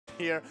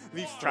here.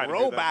 The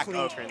throwback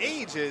of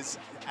ages.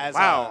 As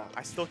wow,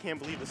 I still can't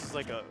believe this is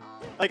like a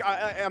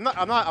I'm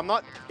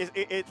not.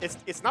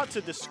 It's not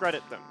to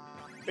discredit them.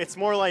 It's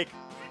more like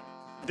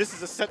this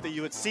is a set that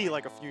you would see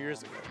like a few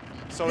years ago.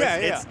 So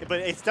but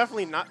it's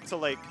definitely not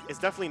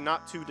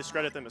to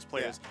discredit them as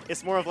players. Yeah.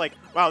 It's more of like,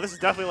 wow, this is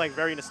definitely like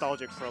very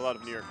nostalgic for a lot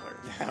of New York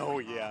players. Oh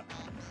yeah.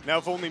 Now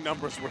if only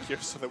numbers were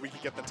here so that we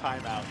could get the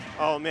timeout.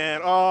 Oh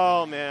man.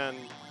 Oh man.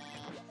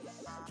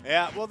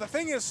 Yeah. Well, the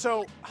thing is,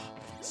 so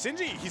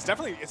Sinji, he's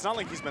definitely. It's not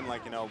like he's been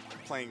like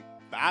playing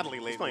badly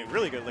lately. He's playing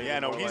really good lately. Yeah.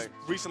 No, he's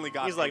recently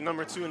got. He's like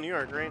 #2 in New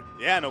York, right?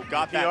 Yeah. No,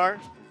 got PR.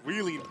 That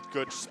really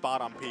good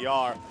spot on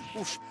PR.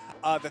 Oof.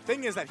 The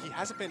thing is that he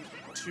hasn't been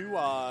to,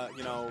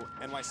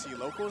 NYC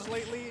locals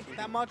lately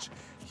that much.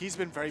 He's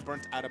been very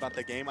burnt out about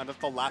the game. I know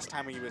the last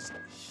time he was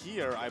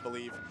here, I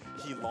believe,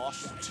 he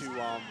lost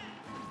to,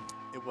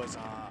 it was,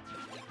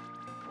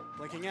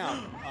 blinking out,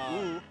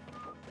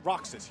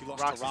 Roxas. He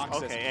lost to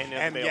Roxas. Okay,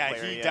 and yeah,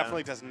 he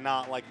definitely does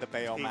not like the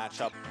Bayo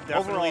matchup.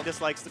 Definitely overall,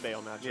 dislikes the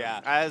Bayo matchup.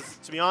 Yeah. As,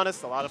 to be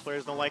honest, a lot of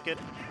players don't like it.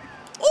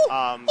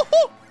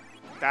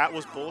 That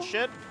was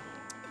bullshit.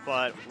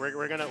 But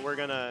we're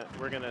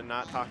gonna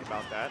not talk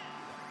about that.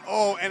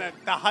 Oh, and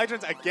the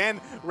hydrants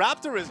again.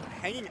 Raptor is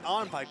hanging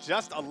on by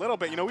just a little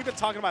bit. We've been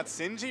talking about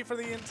Sinji for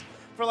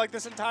like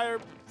this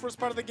entire first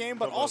part of the game,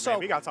 but also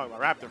we gotta talk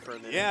about Raptor for a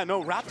minute. Yeah,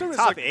 no, Raptor is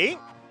top 8.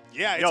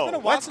 Yeah, it's been a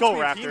while since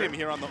we've seen him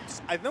here on the.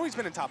 I know he's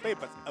been in top 8,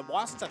 but a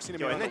while since I've seen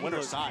him here on the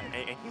winner's side.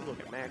 And he's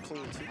looking mad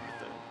clean too.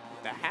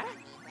 The hat.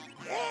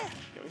 Yeah.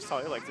 Yo, he's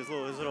talking like his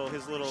little.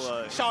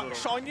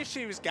 Showing your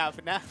shoes,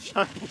 Governor.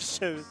 Showing your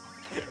shoes.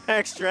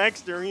 Extra,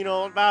 read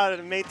all about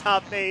it and made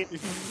top 8.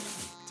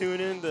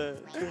 Tune in to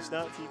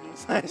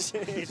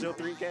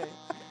twitch.tv/HO3K. You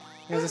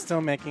guys are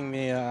still making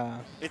me.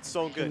 It's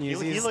so good. He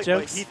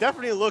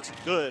definitely looks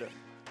good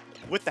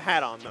with the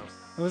hat on, though.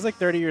 It was like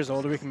 30 years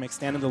older. We can make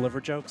stand and deliver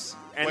jokes.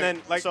 And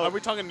then, like, are we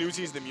talking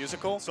Newsies the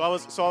musical? So I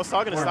was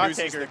talking to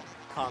Stocktaker.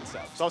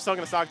 Concept. So I was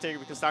talking to Stocktaker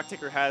because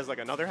Stocktaker has like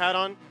another hat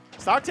on.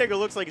 Stocktaker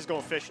looks like he's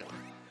going fishing.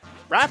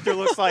 Raptor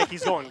looks like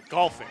he's going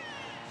golfing.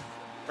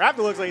 Raptor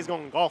looks like he's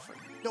going golfing.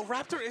 No,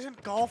 Raptor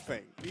isn't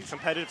golfing. He's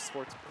competitive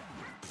sports.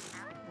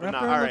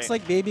 Raptor looks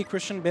like baby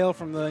Christian Bale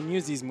from the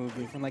Newsies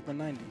movie from like the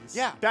 90s.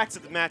 Yeah. Back to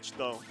the match,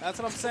 though. That's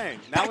what I'm saying.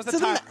 Now was the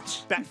time.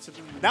 Back to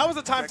the. Now was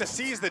the time to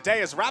seize the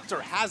day as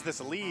Raptor has this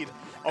lead.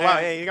 Oh wow!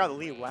 Yeah, you got the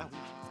lead. Wow.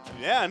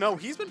 Yeah, no,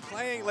 he's been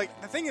playing.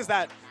 Like the thing is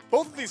that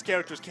both of these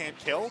characters can't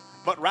kill,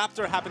 but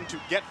Raptor happened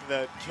to get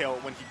the kill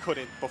when he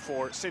couldn't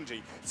before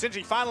Sinji.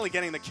 Sinji finally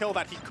getting the kill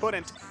that he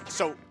couldn't.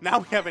 So now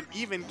we have an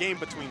even game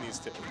between these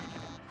two.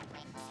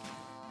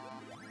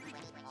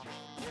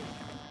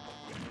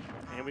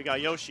 And we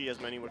got Yoshi,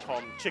 as many would call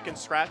him, chicken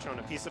scratch on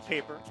a piece of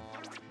paper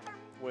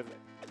with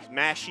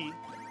mashy,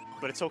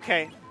 but it's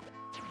okay.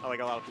 I like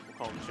a lot of people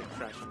call him chicken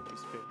scratch on a piece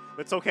of paper,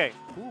 but it's okay.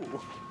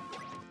 Ooh.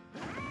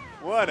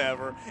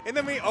 Whatever. And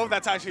then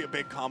that's actually a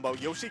big combo.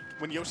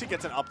 When Yoshi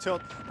gets an up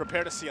tilt,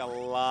 prepare to see a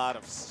lot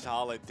of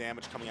solid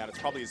damage coming out. It's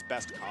probably his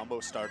best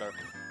combo starter,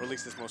 or at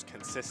least his most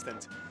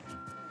consistent.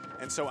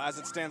 And so as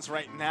it stands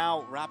right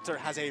now, Raptor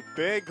has a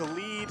big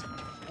lead.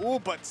 Ooh,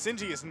 but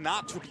Sinji is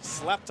not to be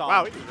slept on.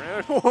 Wow,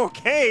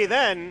 okay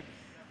then.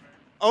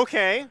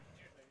 Okay.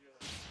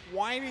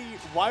 Why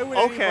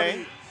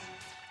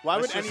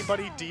would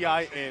anybody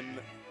DI in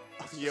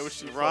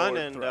Yoshi run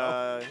and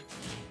okay.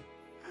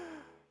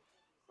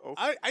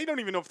 I don't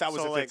even know if that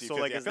was a 50-50. So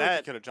like, I feel like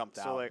he could have jumped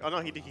out. So like, oh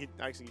no, he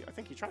actually, I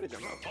think he tried to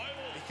jump out.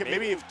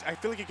 I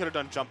feel like he could have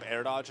done jump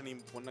air dodge and he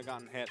wouldn't have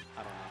gotten hit.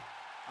 I don't know.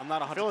 I'm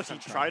not 100% I feel like he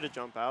tried to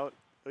jump out.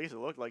 At least it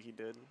looked like he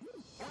did.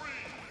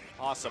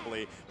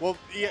 Possibly. Well,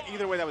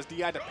 either way, that was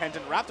DI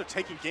dependent. Raptor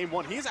taking game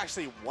 1. He's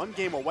actually 1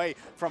 game away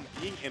from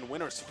being in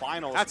winners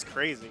finals. That's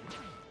crazy.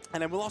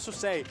 And I will also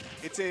say,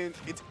 it's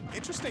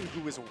interesting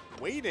who is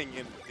waiting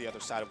in the other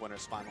side of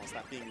winners finals,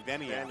 that being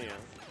Venia.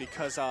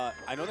 Because I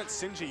know that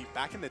Sinji,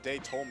 back in the day,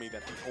 told me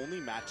that the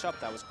only matchup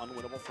that was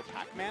unwinnable for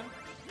Pac-Man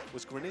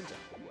was Greninja.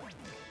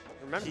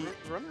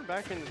 Remember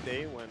back in the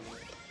day when,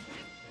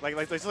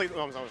 it's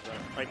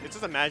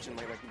just imagine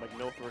like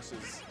Milk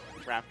versus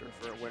Raptor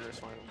for winners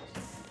finals.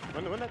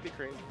 Wouldn't that be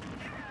crazy?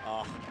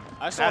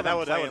 I saw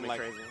them playing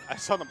crazy. I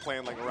saw them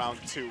playing like round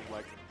 2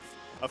 like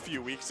a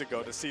few weeks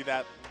ago to see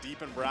that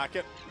deep in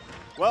bracket.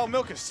 Well,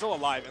 Milk is still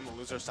alive in the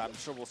loser side. I'm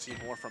sure we'll see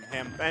more from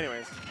him. But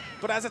anyways,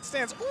 but as it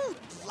stands, ooh,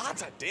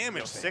 lots of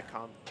damage. Sick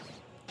combos.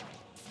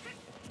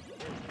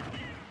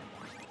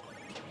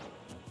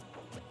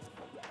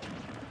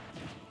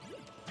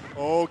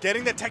 Oh,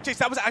 getting the tech chase,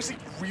 that was actually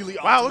really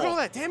optimal. Wow, look at all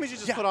that damage you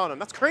just put on him.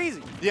 That's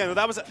crazy. Yeah, no,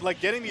 that was,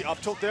 like, getting the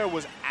up tilt there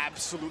was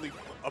absolutely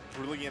a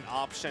brilliant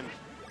option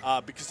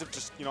because of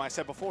just, I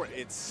said before,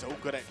 it's so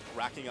good at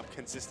racking up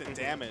consistent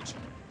damage.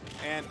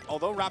 And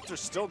although Raptor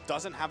still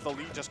doesn't have the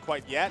lead just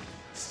quite yet,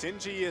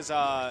 Sinji is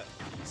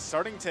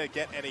starting to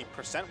get at a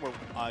percent where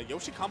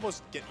Yoshi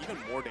combos get even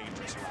more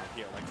dangerous around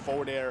here, like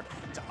forward air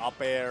to up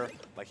air.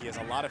 Like, he has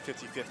a lot of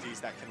 50-50s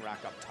that can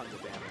rack up tons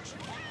of damage.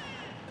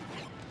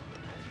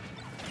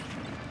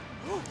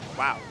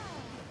 Wow.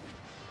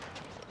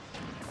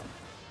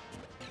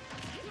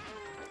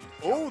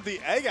 Oh, the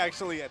egg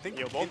actually, I think,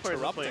 Yo, both players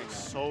are interrupting. playing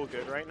so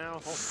good right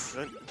now. Oh,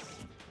 goodness.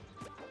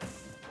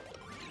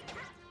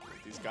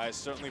 These guys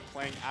certainly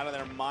playing out of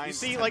their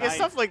minds. You see, tonight. like, it's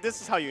stuff like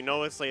this is how you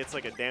know it's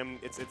like a damn.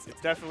 It's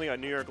definitely a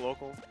New York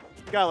local.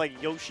 You got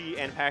like Yoshi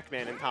and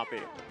Pac-Man in top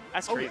 8.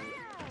 That's crazy.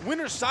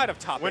 Winner's side of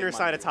top 8. Winner's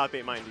side of top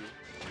 8, mind you.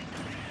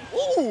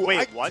 Ooh,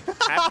 Wait, what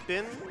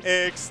happened?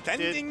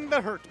 Extending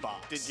the hurt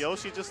box. Did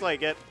Yoshi just like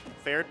get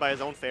fared by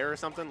his own fare or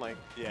something? Like,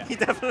 Yeah. he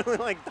definitely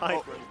like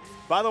died. Oh,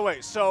 by the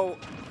way, so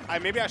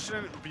maybe I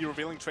shouldn't be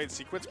revealing trade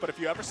secrets, but if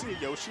you ever see a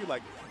Yoshi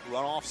like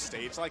run off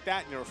stage like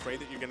that and you're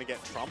afraid that you're gonna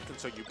get trumped and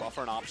so you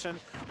buffer an option,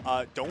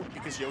 don't,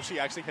 because Yoshi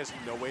actually has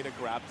no way to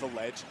grab the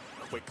ledge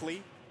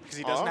quickly because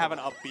he doesn't have an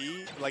up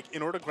B. Like,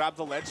 in order to grab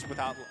the ledge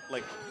without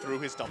like through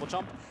his double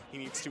jump, he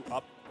needs to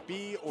up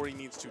B or he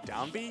needs to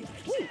down B.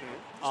 So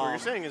what you're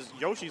saying is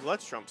Yoshi's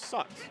ledge trump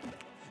sucks.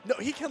 No,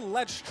 he can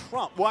ledge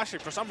trump. Well, actually,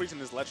 for some reason,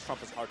 his ledge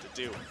trump is hard to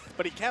do.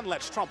 But he can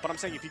ledge trump. But I'm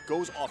saying if he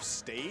goes off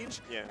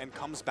stage and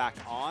comes back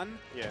on,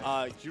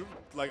 you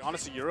like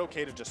honestly, you're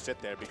okay to just sit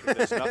there because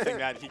there's nothing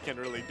that he can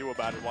really do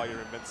about it while you're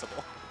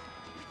invincible.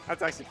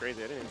 That's actually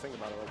crazy. I didn't even think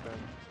about it like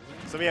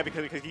that. So yeah,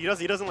 because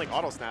he doesn't like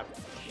auto snap.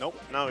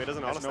 Nope. No, he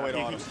doesn't auto snap. No way to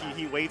auto snap.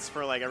 He waits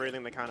for like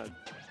everything to kind of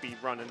be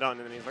run and done,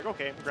 and then he's like,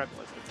 okay, grab the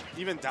ledge.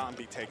 Even down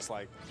B takes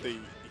like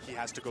he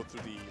has to go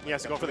through the. He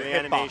has to go for the hitbox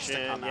animation.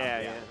 to come out.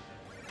 Yeah.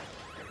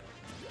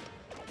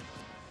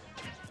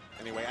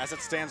 Anyway, as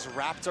it stands,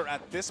 Raptor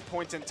at this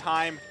point in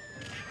time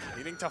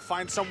needing to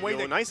find some way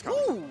to. Nice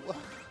combo.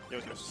 Yo,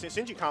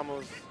 Sinji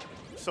combos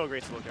so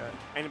great to look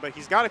at. But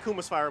he's got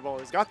Akuma's fireball.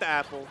 He's got the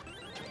apple.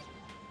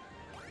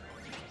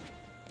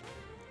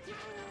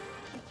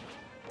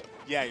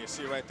 Yeah, you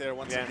see right there.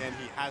 Once again,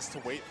 he has to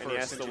wait for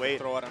Sinji to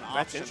throw out an option.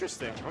 That's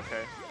interesting.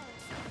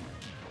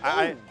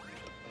 Okay.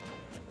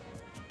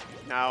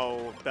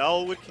 Now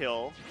Bell would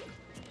kill.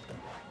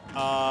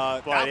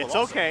 But it's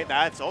okay.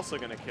 That's also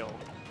gonna kill.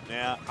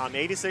 Yeah, on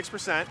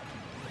 86%.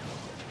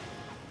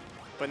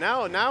 But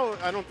now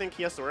I don't think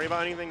he has to worry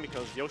about anything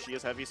because Yoshi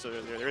is heavy, so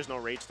there is no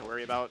rage to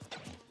worry about.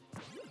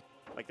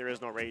 Like, there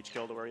is no rage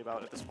kill to worry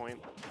about at this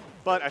point.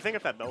 But I think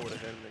if that bell would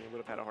have been, then he would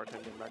have had a hard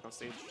time getting back on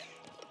stage.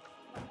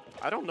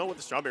 I don't know what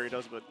the strawberry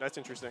does, but that's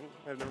interesting.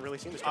 I've never really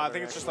seen the strawberry. I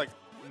think it's just like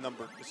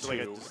number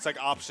 2. It's like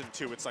option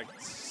 2. It's like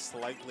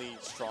slightly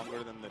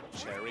stronger than the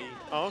cherry.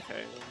 Oh,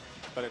 okay.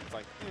 But it's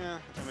like, yeah,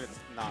 I mean, it's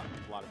not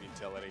a lot of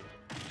utility.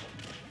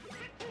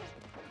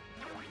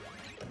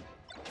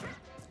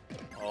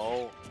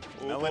 Oh,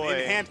 melon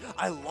in hand.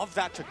 I love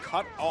that to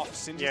cut off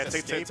Sinji's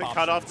escape to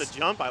cut off the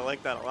jump. I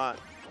like that a lot.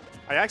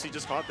 I actually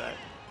just caught that.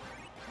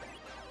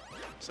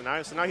 So now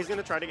he's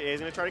gonna try to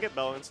get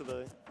Bell into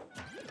the.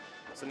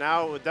 So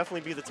now it would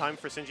definitely be the time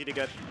for Sinji to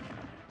get.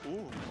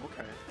 Ooh,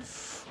 okay.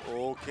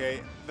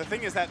 Okay. The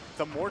thing is that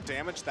the more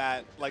damage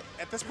that, like,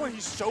 at this point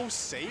he's so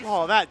safe.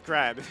 Oh, that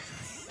grab.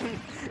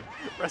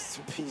 Rest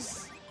in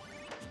peace.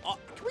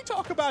 Can we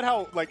talk about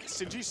how, like,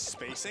 Sinji's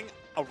spacing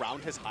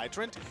around his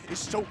hydrant is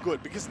so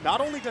good? Because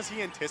not only does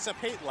he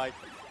anticipate, like,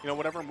 you know,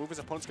 whatever move his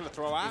opponent's going to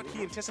throw out,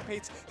 he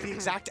anticipates the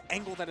exact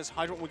angle that his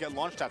hydrant will get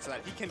launched at so that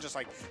he can just,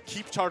 like,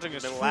 keep charging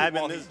his food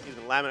while he's been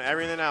labbing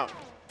everything out.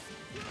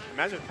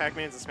 Imagine if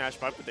Pac-Man's a smash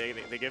putt, but they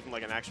give him,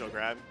 like, an actual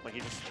grab. Like, he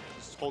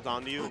just holds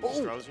on to you and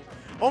just throws you.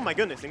 Oh, my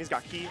goodness. And he's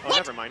got key. Oh,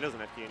 never mind. Doesn't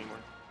have key anymore.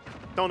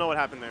 Don't know what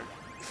happened there.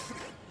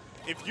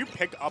 If you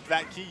pick up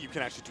that key, you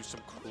can actually do some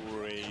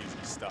crazy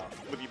stuff.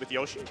 With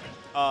Yoshi?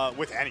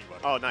 With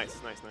anybody. Oh, nice.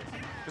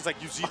 Because, like,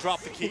 you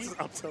Z-drop the key. It's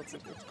up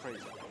tilted. It's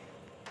crazy.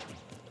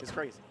 It's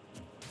crazy.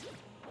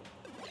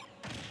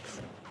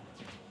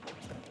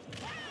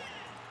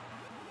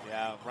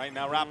 Yeah, right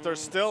now Raptor's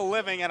still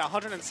living at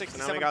 167%.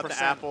 So now we got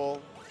the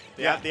apple.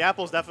 The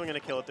apple's definitely going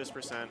to kill at this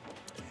percent.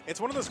 It's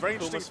one of those very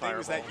interesting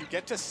things that you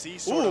get to see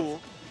sort of.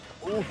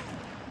 Ooh.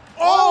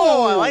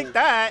 Oh, I like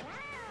that.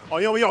 Oh,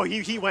 yo,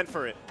 he went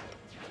for it.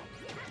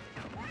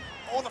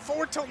 Oh, the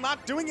forward tilt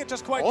not doing it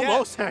just quite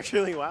Almost, yet.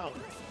 actually, wow.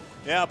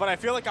 Yeah, but I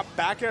feel like a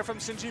back air from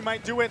Sinji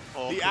might do it.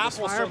 Oh, the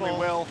apple certainly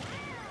will.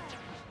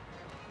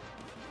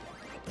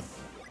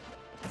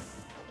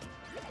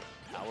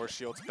 Power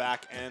shields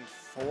back and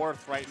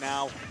forth right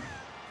now.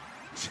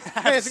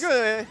 Hey, it's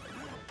good.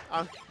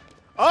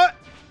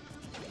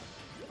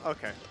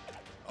 Okay.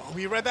 Oh,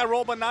 he read that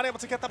roll, but not able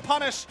to get the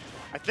punish.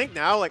 I think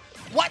now, like,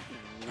 what?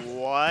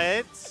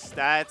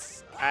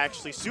 That's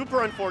actually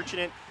super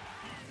unfortunate.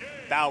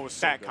 That was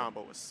so that good.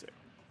 combo was sick.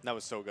 That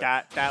was so good.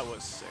 That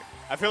was sick.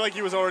 I feel like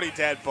he was already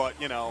dead, but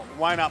you know,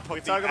 why not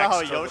put? Talk about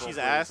how Yoshi's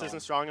ass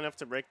isn't strong enough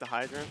to break the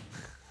hydrant.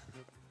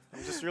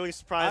 I'm just really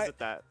surprised at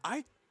that.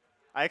 I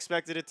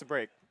expected it to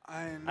break.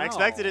 I know. I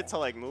expected it to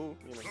like move.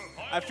 You know.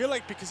 I feel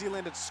like because he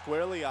landed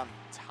squarely on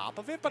top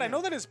of it, but I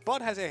know that his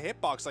butt has a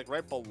hitbox like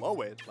right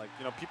below it. Like,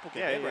 you know, people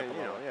can hit right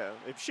below it. Yeah.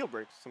 It shield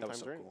breaks sometimes,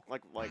 so right? cool.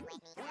 Like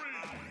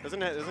doesn't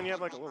he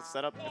have like a little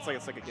setup? It's like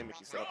a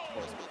gimmicky setup, of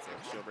course, but it's like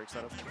a shield break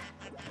setup.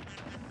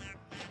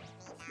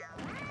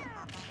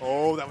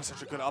 Oh, that was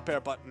such a good up air,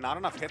 but not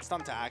enough hit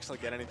stun to actually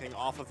get anything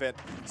off of it.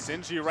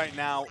 Sinji right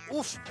now,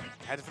 oof,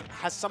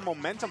 has some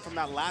momentum from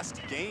that last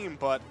game,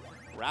 but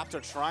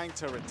Raptor trying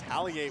to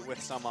retaliate with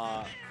some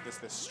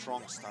this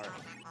strong start.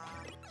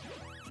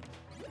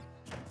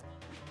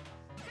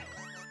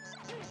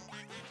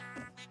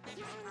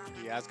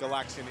 He has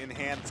Galaxian in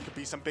hand. This could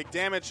be some big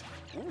damage.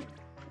 Ooh.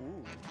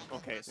 Ooh.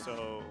 Okay,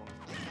 so...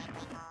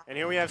 And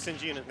here we have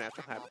Sinji in his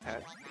natural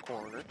habitat, the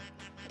corner.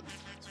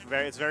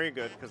 It's very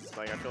good, because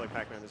like, I feel like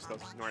Pac-Man just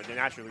does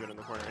naturally good in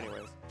the corner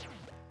anyways.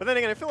 But then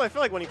again, I feel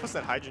like when he puts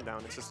that Hydrogen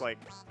down, it's just like,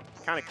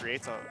 kind of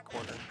creates a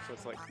corner. So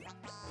it's like...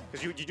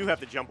 Because you do have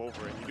to jump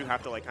over it. You do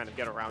have to like kind of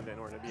get around it in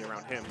order to be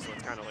around him, so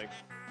it's kind of like...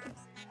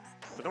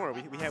 But don't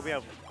worry, we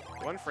have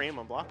one frame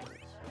on block.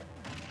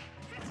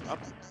 It's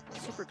up.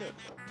 Super good.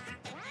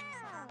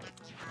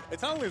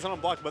 It's not only is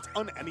unblocked, but it's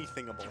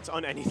unanythingable. It's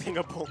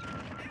unanythingable.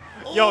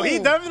 Oh. Yo, he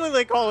definitely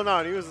like calling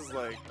out. He was just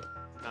like,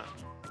 nah,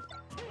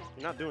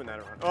 you're not doing that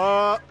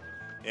around.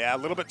 Yeah, a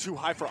little bit too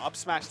high for up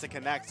smash to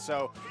connect,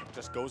 so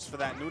just goes for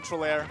that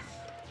neutral air.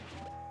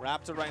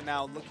 Raptor right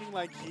now looking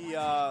like he,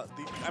 I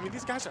mean,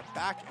 these guys are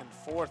back and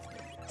forth.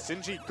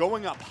 Sinji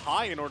going up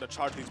high in order to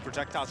charge these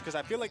projectiles, because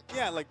I feel like,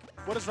 yeah, like,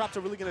 what is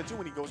Raptor really going to do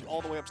when he goes all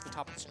the way up to the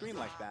top of the screen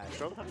like that?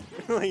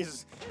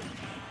 He's...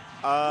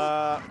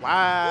 wow.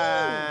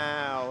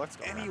 Let's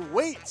go. And he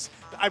waits.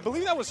 I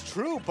believe that was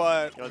true,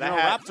 but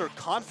Raptor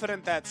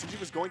confident that Sinji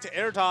was going to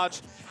air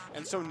dodge,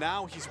 and so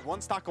now he's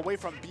one stock away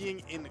from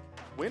being in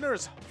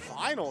winners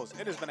finals.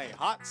 It has been a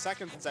hot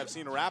second since I've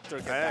seen Raptor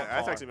get that far.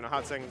 That's actually been a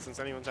hot second since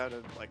anyone's had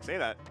to like say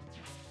that.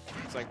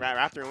 It's like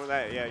Raptor with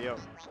that. Yeah, yo.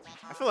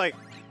 I feel like,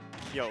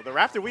 yo, the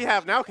Raptor we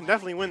have now can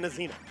definitely win the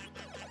Xeno.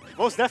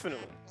 Most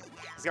definitely.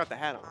 He's got the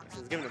hat on. So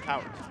he's giving him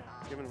powers.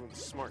 He's giving him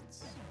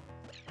smarts.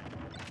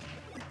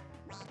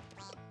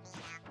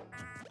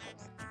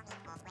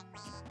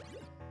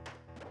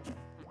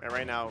 And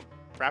right now,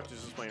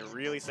 Raptor's just playing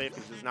really safe.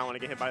 He does not want to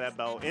get hit by that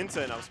bell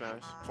into an up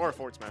smash or a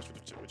forward smash,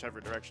 whichever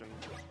direction.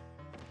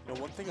 You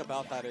know, one thing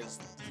about that is,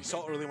 you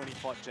saw earlier when he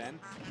fought Jen,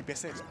 he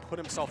basically just put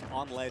himself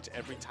on ledge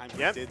every time he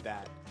did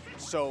that.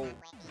 So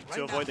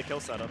to avoid the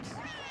kill setups.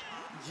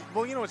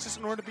 Well, you know, it's just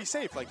in order to be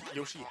safe. Like,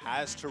 Yoshi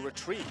has to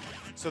retreat.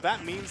 So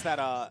that means that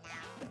I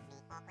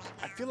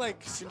feel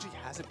like Sinji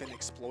hasn't been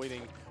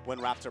exploiting when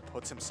Raptor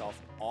puts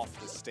himself off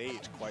the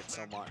stage quite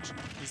so much.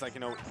 He's like, you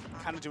know,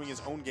 kind of doing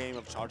his own game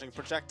of charging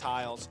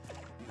projectiles,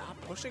 not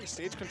pushing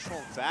stage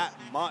control that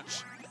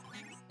much.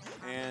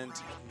 And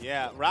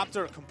yeah,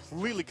 Raptor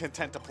completely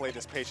content to play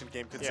this patient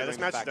game. Yeah, this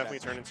match definitely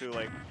turned into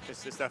like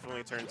it's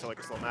definitely turned into like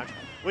a slow match,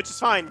 which is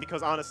fine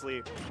because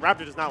honestly,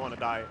 Raptor does not want to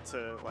die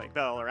to like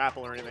Bell or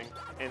Apple or anything,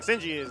 and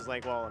Sinji is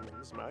like, well, I mean,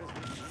 this is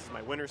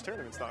my winner's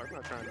tournament style. I'm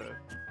not trying to.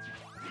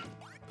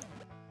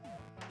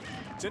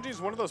 Sinji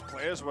is one of those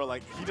players where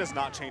like he does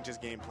not change his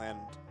game plan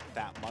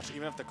that much.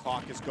 Even if the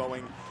clock is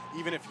going,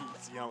 even if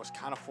he's, you know, is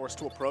kind of forced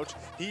to approach,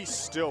 he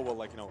still will,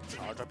 like, you know,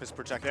 charge up his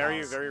projectiles.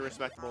 Very, very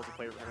respectable as a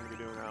player for him to be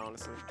doing that,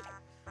 honestly.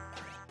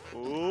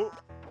 Ooh.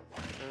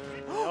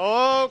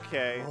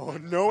 Okay. Oh,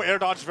 no air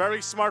dodge.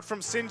 Very smart from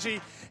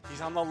Sinji.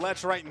 He's on the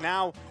ledge right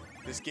now.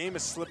 This game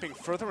is slipping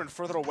further and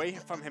further away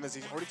from him as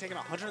he's already taken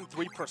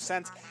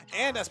 103%.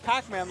 And as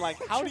Pac-Man, like,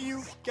 how do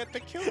you get the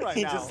kill right now?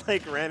 He just,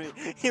 like, ran it.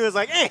 He was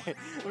like, I'm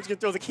just going to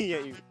throw the key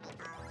at you.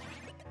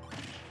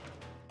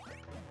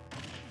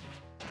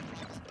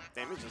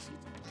 Damn,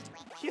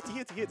 he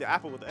hit the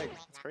apple with the egg.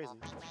 It's crazy.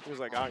 He was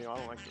like, oh, you know, I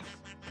don't like this.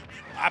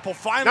 Apple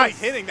finally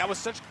hitting. That was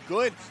such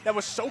good. That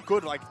was so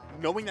good. Like,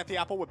 knowing that the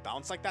apple would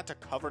bounce like that to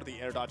cover the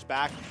air dodge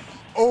back.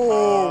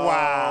 Oh,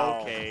 wow.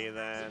 Okay,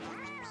 then.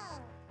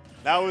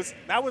 That was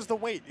the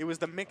weight. It was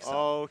the mix-up.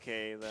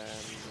 Okay, then.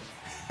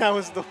 That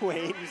was the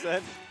weight, you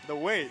said? The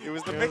weight. It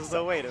was the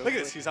mix-up. Look at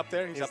this. He's up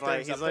there. He's up there.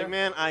 He's like,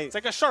 man, it's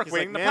like a shark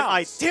waiting to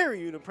I pounce. dare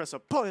you to press a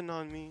button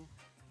on me.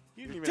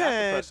 You didn't even have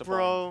to press a button.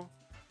 Bro.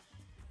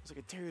 It's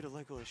like, I dare you to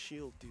let go of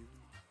shield, dude.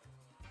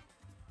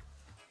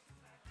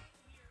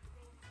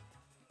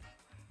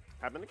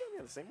 Happened again?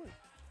 Yeah, the same way.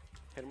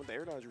 Hit him with the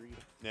air dodge read.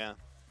 Yeah.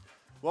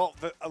 Well,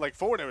 like,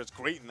 forward air is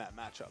great in that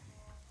matchup.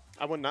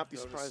 I would not be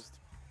surprised.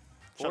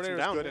 Forward air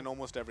is good in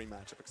almost every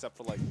matchup except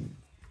for, like,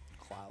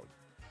 Cloud.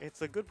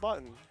 It's a good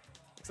button,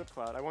 except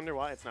Cloud. I wonder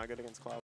why it's not good against Cloud.